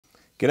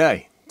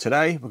G'day,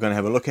 today we're going to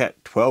have a look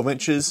at 12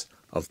 inches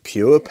of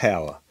pure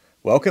power.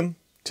 Welcome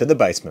to the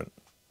basement.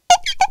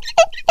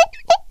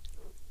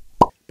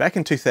 Back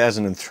in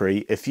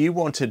 2003, if you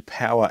wanted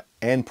power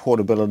and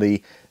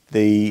portability,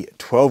 the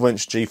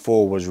 12-inch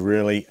G4 was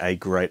really a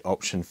great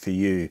option for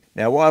you.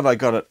 Now, why have I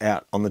got it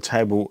out on the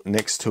table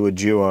next to a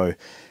Duo?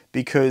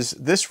 Because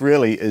this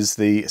really is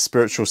the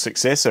spiritual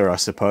successor, I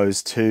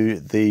suppose,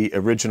 to the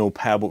original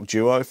PowerBook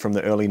Duo from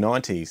the early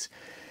 90s.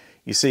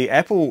 You see,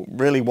 Apple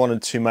really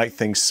wanted to make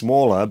things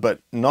smaller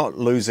but not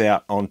lose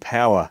out on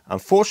power.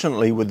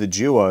 Unfortunately, with the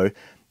Duo,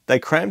 they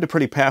crammed a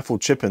pretty powerful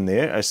chip in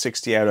there, a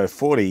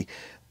 68040,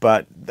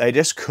 but they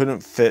just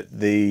couldn't fit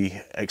the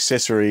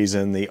accessories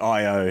and the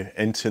I/O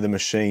into the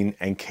machine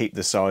and keep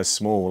the size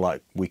small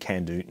like we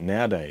can do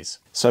nowadays.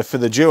 So for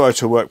the Duo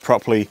to work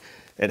properly,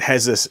 it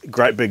has this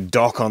great big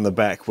dock on the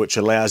back which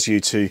allows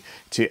you to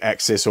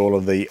access all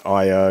of the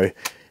I/O,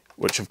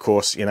 which of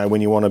course, you know,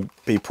 when you want to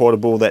be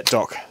portable, that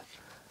dock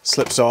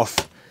slips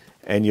off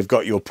and you've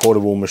got your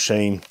portable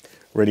machine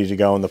ready to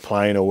go on the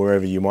plane or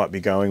wherever you might be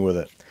going with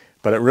it.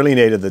 But it really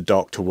needed the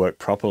dock to work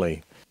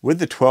properly. With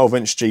the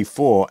 12-inch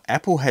G4,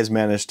 Apple has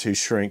managed to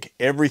shrink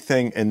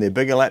everything in their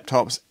bigger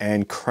laptops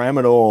and cram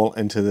it all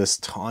into this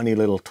tiny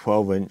little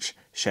 12-inch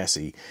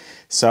chassis.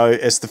 So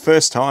it's the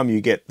first time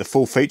you get the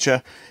full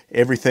feature,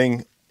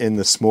 everything in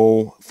the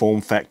small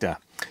form factor,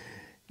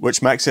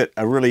 which makes it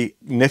a really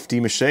nifty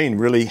machine,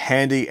 really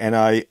handy. And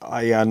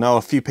I know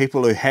a few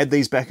people who had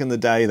these back in the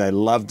day. They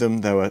loved them.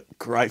 They were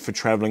great for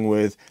traveling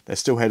with. They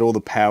still had all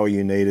the power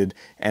you needed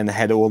and they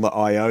had all the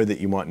I/O that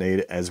you might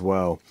need as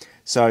well.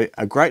 So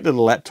a great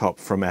little laptop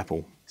from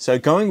Apple. So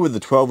going with the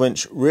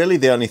 12-inch, really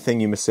the only thing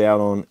you miss out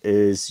on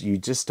is you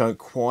just don't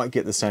quite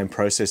get the same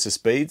processor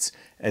speeds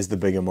as the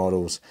bigger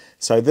models.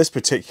 So this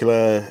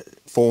particular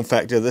form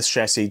factor, this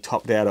chassis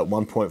topped out at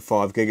 1.5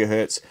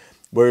 gigahertz,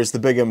 whereas the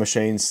bigger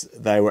machines,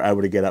 they were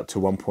able to get up to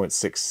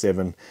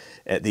 1.67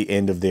 at the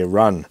end of their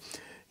run.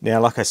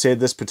 Now, like I said,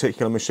 this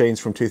particular machine's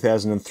from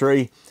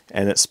 2003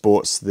 and it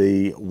sports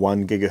the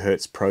 1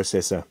 gigahertz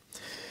processor.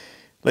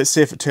 Let's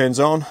see if it turns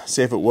on,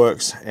 see if it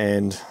works,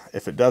 and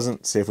if it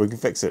doesn't, see if we can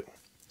fix it.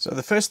 So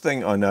the first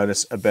thing I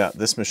notice about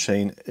this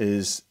machine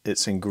is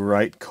it's in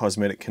great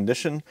cosmetic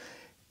condition.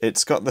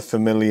 It's got the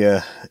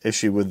familiar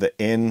issue with the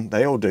N.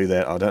 They all do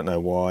that, I don't know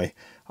why.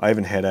 I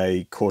even had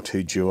a Core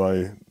 2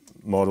 Duo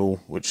model,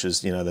 which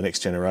is, you know, the next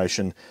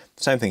generation.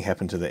 Same thing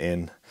happened to the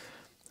N.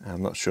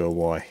 I'm not sure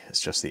why,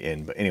 it's just the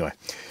N, but anyway.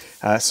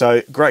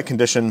 So great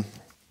condition.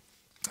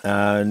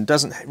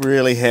 Doesn't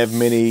really have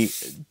many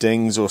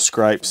dings or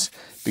scrapes.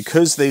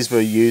 Because these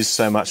were used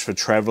so much for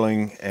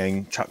traveling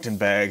and chucked in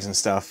bags and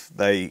stuff,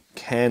 they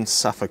can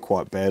suffer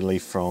quite badly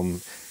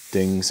from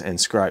dings and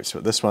scrapes,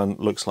 but this one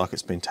looks like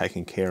it's been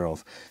taken care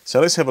of.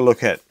 So let's have a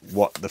look at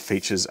what the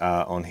features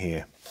are on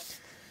here.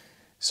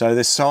 So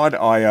the side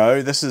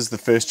I/O, this is the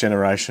first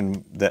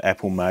generation that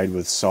Apple made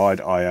with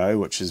side I/O,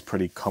 which is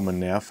pretty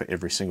common now for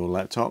every single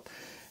laptop.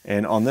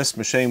 And on this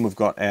machine, we've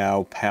got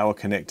our power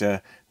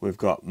connector, we've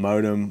got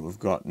modem, we've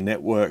got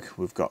network,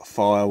 we've got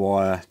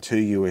FireWire,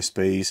 2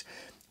 USBs.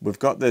 We've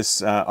got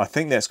this, I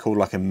think that's called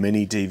like a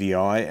mini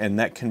DVI, and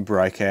that can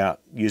break out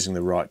using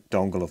the right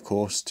dongle, of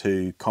course,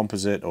 to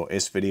composite or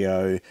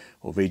S-Video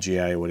or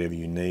VGA or whatever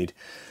you need.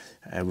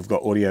 And we've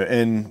got audio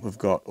in, we've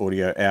got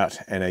audio out,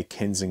 and a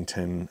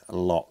Kensington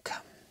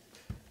lock.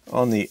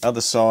 On the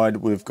other side,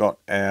 we've got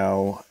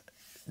our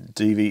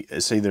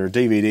it's either a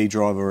DVD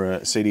drive or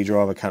a CD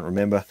drive, I can't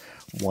remember,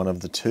 one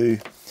of the two.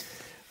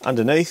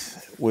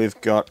 Underneath,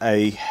 we've got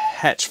a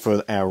hatch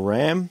for our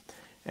RAM,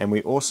 and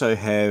we also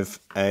have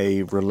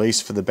a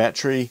release for the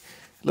battery,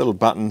 a little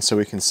button so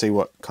we can see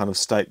what kind of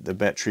state the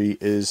battery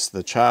is,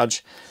 the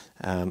charge.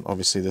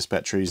 Obviously this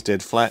battery is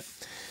dead flat.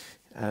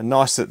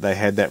 Nice that they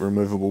had that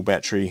removable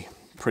battery,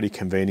 pretty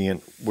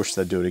convenient. Wish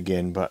they'd do it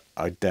again, but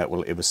I doubt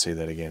we'll ever see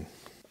that again.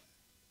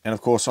 And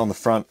of course on the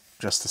front,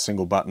 just a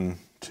single button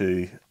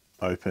to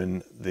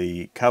open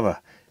the cover.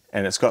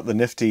 And it's got the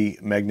nifty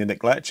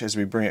magnetic latch. As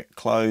we bring it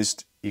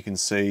closed, you can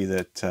see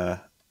that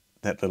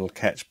that little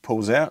catch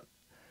pulls out.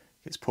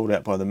 Gets pulled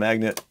out by the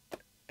magnet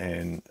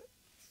and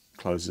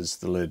closes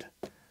the lid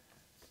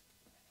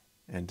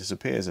and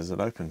disappears as it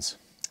opens.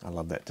 I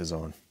love that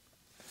design.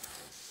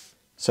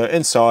 So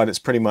inside, it's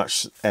pretty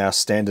much our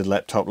standard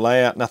laptop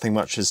layout. Nothing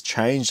much has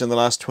changed in the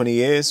last 20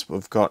 years.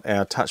 We've got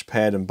our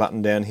touchpad and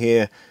button down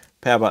here,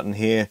 power button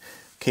here,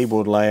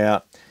 keyboard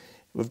layout.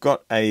 We've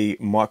got a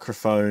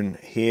microphone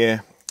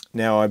here.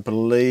 Now I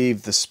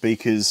believe the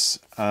speakers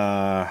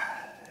are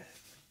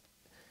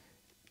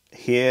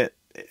here.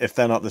 If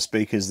they're not the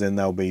speakers, then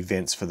they'll be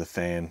vents for the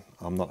fan.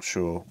 I'm not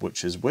sure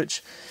which is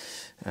which,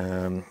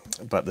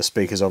 but the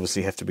speakers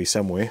obviously have to be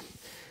somewhere,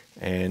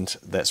 and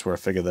that's where I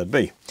figure they'd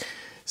be.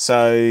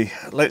 So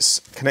let's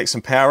connect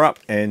some power up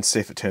and see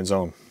if it turns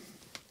on.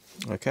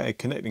 Okay,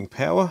 connecting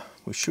power.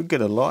 We should get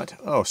a light.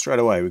 Oh, straight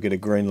away we get a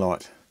green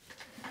light,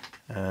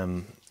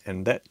 and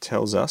that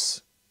tells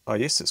us, oh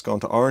yes, it's gone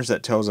to orange.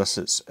 That tells us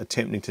it's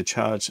attempting to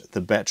charge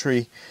the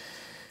battery.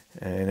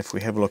 And if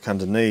we have a look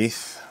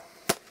underneath,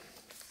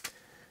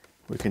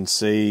 we can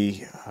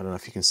see, I don't know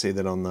if you can see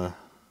that on the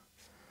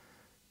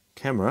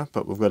camera,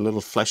 but we've got a little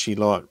flashy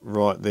light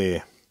right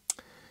there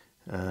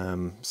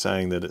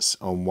saying that it's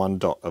on 1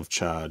 dot of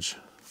charge,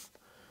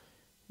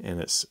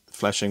 and it's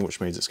flashing, which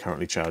means it's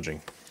currently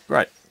charging.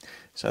 Great,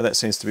 so that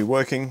seems to be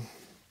working.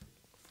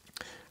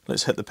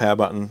 Let's hit the power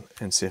button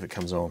and see if it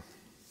comes on.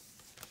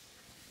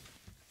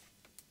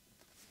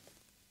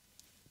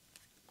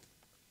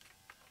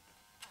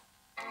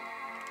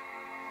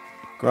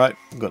 Great,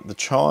 we've got the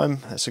chime,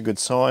 that's a good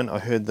sign. I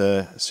heard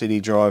the CD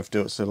drive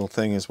do its little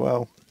thing as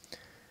well.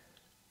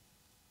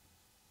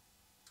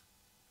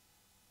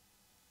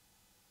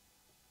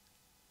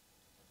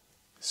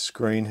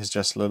 Screen has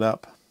just lit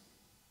up.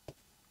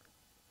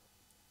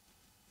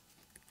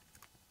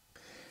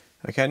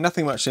 Okay,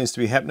 nothing much seems to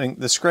be happening.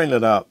 The screen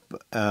lit up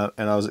and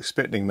I was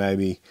expecting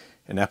maybe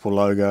an Apple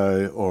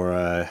logo or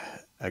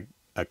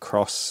a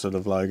cross sort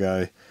of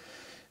logo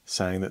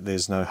saying that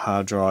there's no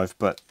hard drive,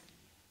 but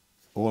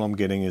all I'm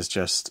getting is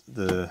just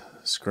the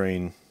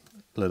screen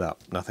lit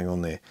up, nothing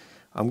on there.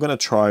 I'm going to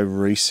try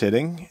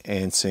resetting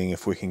and seeing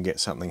if we can get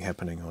something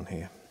happening on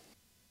here.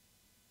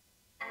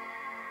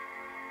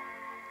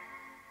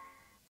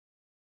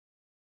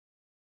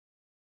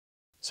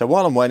 So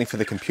while I'm waiting for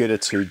the computer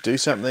to do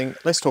something,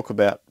 let's talk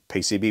about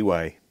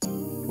PCBWay.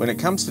 When it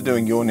comes to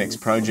doing your next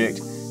project,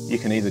 you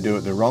can either do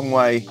it the wrong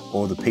way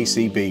or the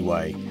PCB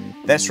way.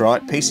 That's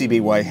right,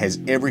 PCBWay has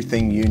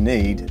everything you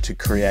need to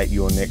create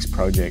your next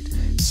project.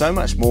 So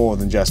much more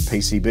than just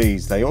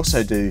PCBs. They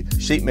also do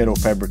sheet metal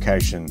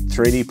fabrication,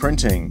 3D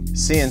printing,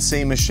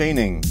 CNC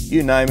machining,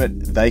 you name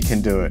it, they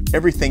can do it.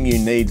 Everything you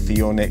need for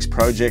your next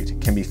project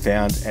can be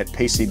found at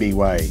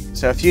PCBWay.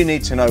 So if you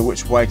need to know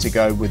which way to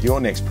go with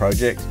your next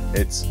project,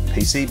 it's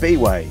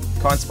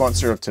PCBWay, kind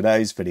sponsor of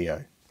today's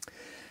video.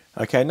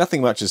 Okay,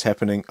 nothing much is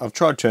happening. I've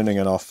tried turning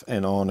it off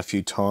and on a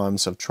few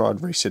times. I've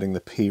tried resetting the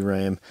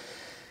PRAM.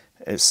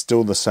 It's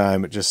still the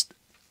same. It just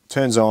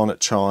turns on, it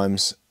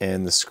chimes,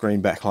 and the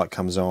screen backlight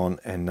comes on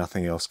and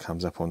nothing else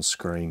comes up on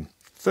screen.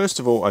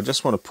 First of all, I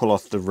just want to pull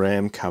off the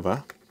RAM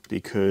cover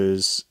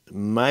because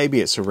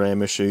maybe it's a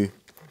RAM issue.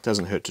 It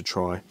doesn't hurt to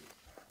try,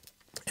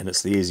 and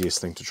it's the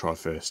easiest thing to try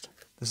first.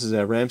 This is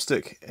our RAM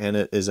stick, and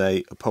it is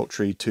a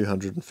paltry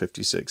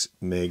 256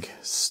 meg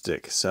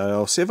stick. So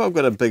I'll see if I've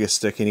got a bigger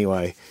stick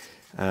anyway.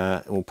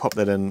 We'll pop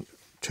that in,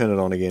 turn it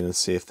on again, and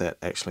see if that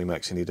actually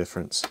makes any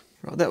difference.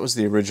 Right, that was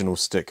the original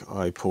stick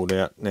I pulled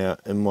out. Now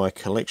in my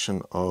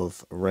collection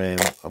of RAM,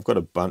 I've got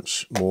a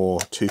bunch more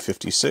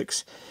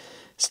 256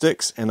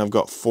 sticks, and I've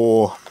got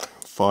 4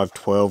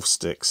 512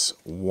 sticks,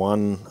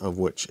 one of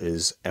which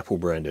is Apple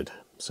branded.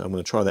 So I'm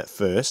going to try that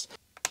first.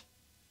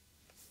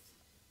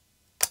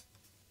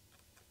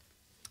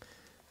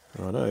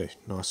 Righto,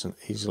 nice and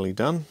easily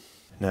done.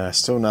 No,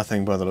 still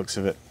nothing by the looks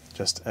of it,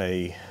 just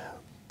a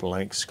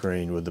blank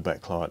screen with the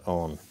backlight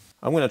on.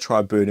 I'm going to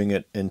try booting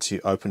it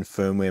into Open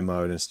Firmware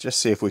mode and just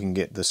see if we can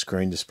get the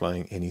screen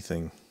displaying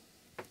anything.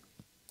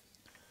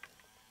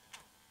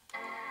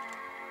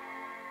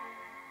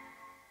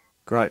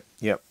 Great,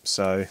 yep,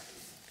 so you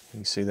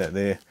can see that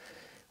there.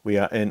 We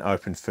are in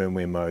Open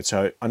Firmware mode.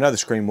 So I know the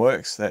screen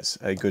works, that's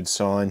a good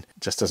sign.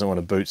 It just doesn't want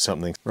to boot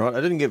something. Right,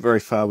 I didn't get very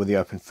far with the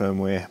Open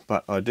Firmware,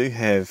 but I do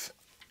have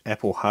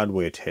Apple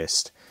hardware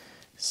test.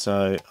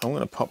 So I'm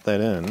going to pop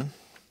that in,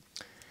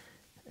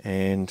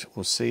 and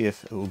we'll see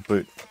if it will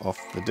boot off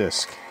the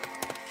disk.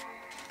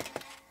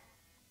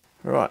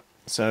 Right,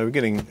 so we're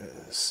getting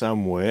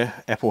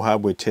somewhere. Apple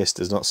hardware test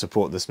does not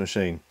support this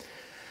machine,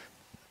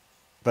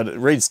 but it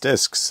reads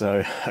disks,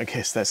 so I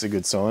guess that's a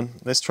good sign.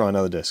 Let's try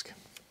another disk.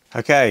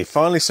 Okay,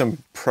 finally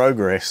some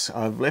progress.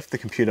 I've left the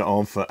computer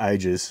on for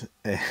ages,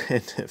 and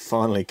it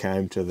finally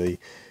came to the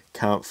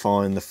can't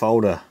find the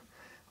folder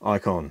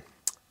icon,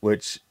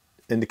 which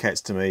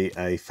indicates to me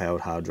a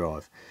failed hard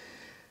drive.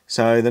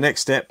 So the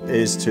next step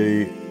is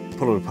to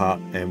pull it apart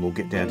and we'll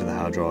get down to the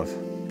hard drive.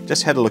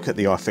 Just had a look at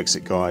the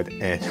iFixit guide,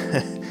 and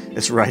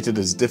it's rated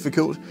as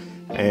difficult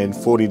and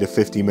 40 to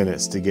 50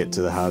 minutes to get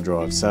to the hard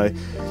drive. So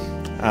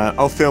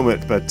I'll film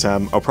it, but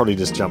I'll probably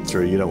just jump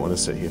through. You don't want to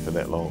sit here for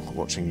that long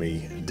watching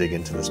me dig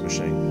into this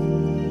machine.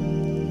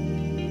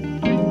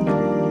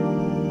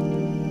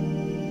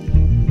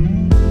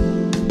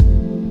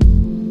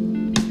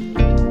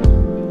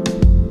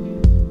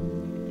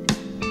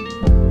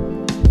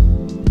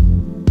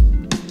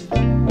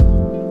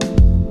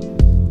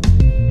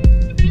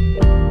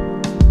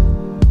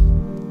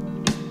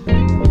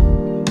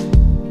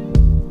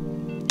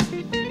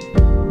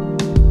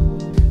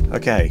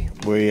 Okay,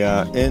 we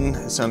are in.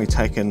 It's only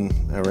taken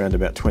around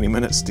about 20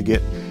 minutes to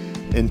get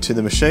into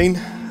the machine,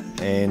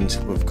 and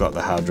we've got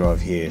the hard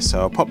drive here. So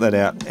I'll pop that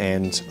out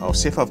and I'll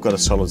see if I've got a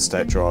solid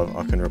state drive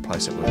I can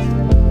replace it with.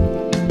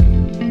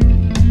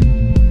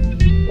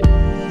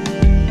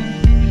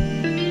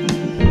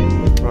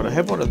 Right, I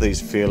have one of these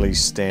fairly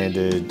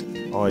standard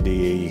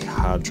IDE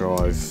hard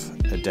drive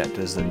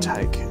adapters that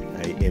take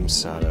a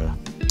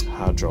mSATA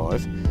hard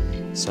drive.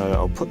 So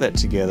I'll put that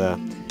together.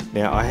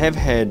 Now I have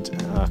had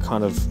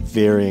kind of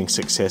varying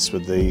success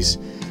with these.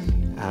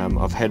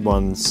 I've had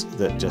ones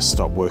that just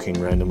stop working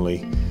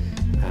randomly.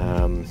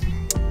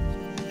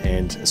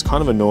 and it's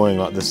kind of annoying,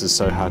 like this is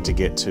so hard to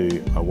get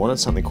to. I wanted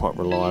something quite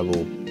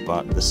reliable,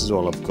 but this is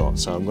all I've got,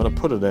 so I'm going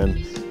to put it in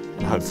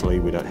and hopefully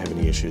we don't have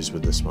any issues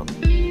with this one.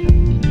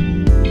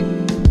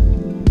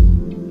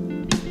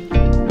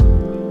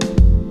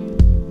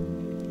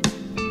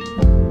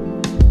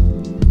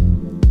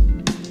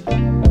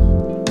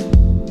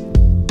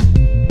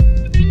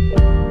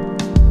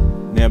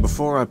 Now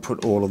before I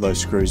put all of those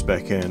screws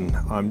back in,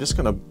 I'm just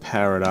going to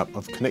power it up.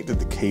 I've connected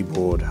the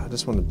keyboard. I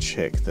just want to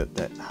check that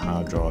that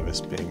hard drive is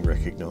being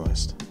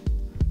recognised.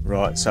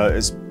 Right, so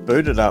it's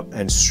booted up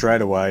and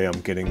straight away I'm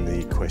getting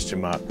the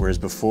question mark, whereas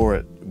before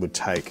it would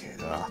take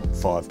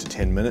 5 to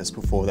 10 minutes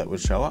before that would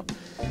show up.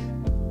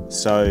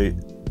 So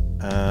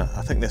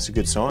I think that's a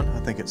good sign. I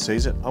think it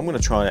sees it. I'm going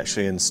to try and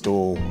actually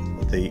install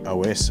the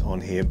OS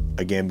on here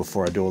again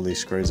before I do all these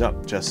screws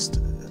up,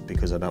 just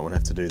because I don't want to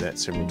have to do that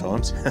several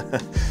times.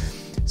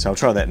 So I'll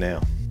try that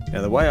now.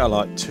 Now the way I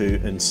like to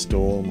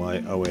install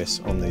my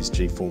OS on these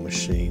G4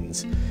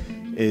 machines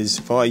is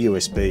via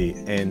USB,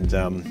 and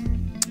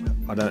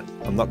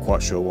I'm not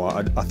quite sure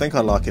why. I think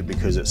I like it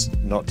because it's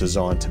not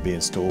designed to be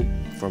installed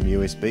from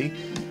USB,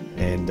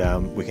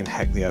 and we can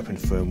hack the Open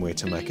Firmware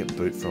to make it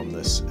boot from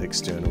this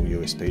external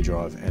USB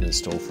drive and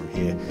install from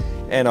here.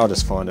 And I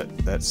just find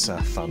that's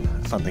a fun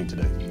thing to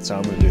do. So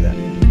I'm going to do that.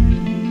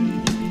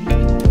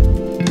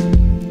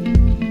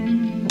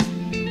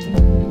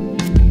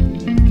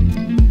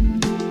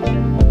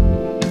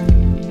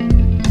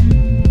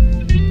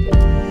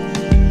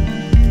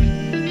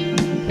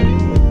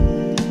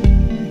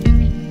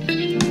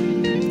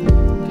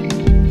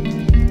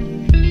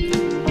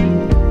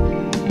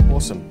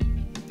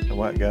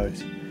 It goes.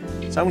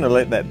 So I'm going to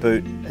let that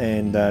boot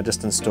and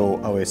just install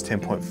OS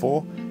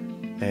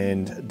 10.4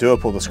 and do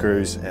up all the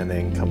screws and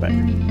then come back.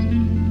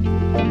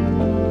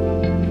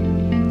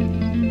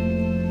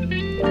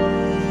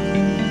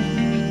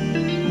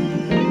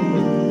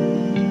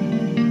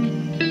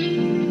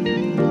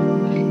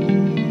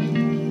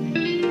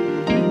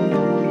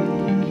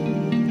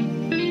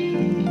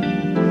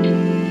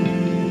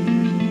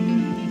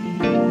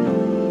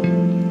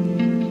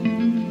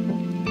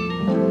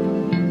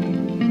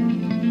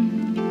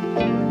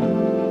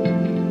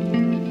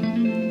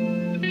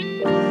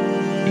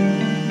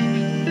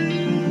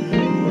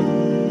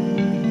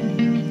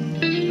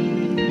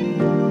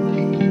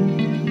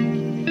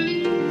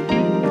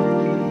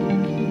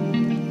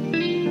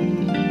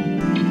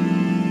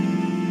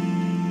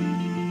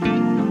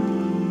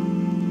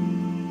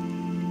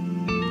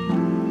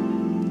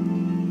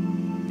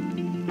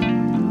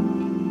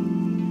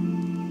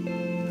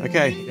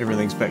 Okay,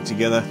 everything's back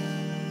together.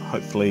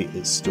 Hopefully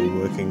it's still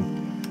working.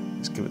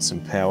 Let's give it some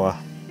power.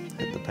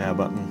 Hit the power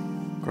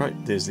button.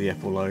 Great, there's the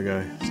Apple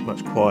logo. It's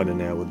much quieter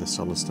now with the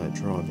solid state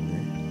drive in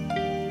there.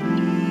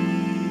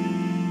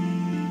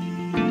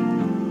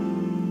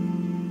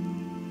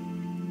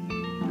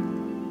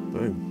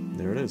 Boom,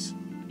 there it is.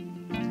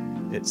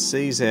 It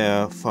sees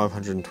our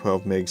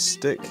 512 meg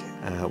stick,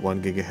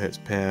 1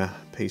 gigahertz power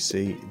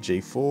PC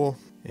G4,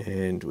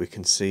 and we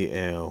can see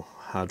our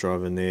hard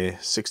drive in there,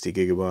 60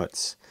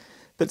 gigabytes.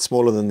 Bit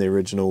smaller than the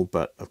original,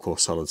 but of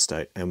course solid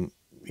state. And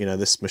you know,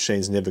 this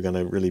machine's never going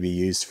to really be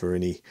used for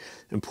any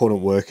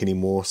important work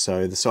anymore,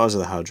 so the size of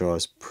the hard drive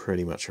is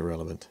pretty much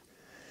irrelevant.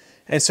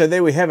 And so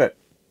there we have it.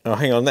 Oh,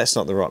 hang on, that's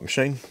not the right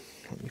machine.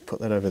 Let me put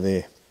that over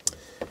there.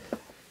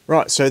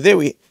 Right, so there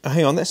we, oh,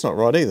 hang on, that's not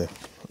right either.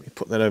 Let me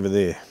put that over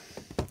there.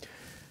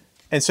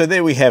 And so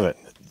there we have it,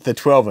 the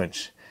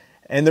 12-inch.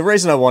 And the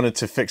reason I wanted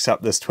to fix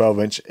up this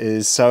 12-inch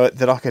is so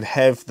that I could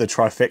have the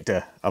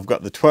trifecta. I've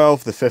got the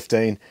 12, the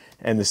 15,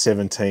 and the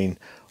 17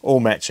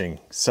 all matching.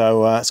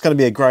 So it's going to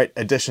be a great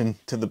addition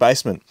to the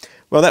basement.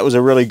 Well, that was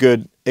a really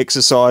good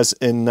exercise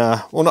in,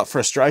 well, not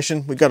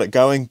frustration, we got it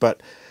going,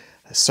 but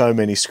so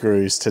many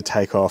screws to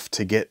take off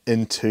to get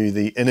into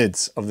the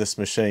innards of this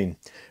machine.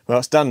 Well,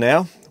 it's done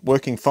now,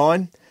 working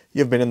fine.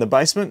 You've been in the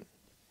basement.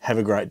 Have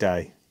a great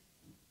day.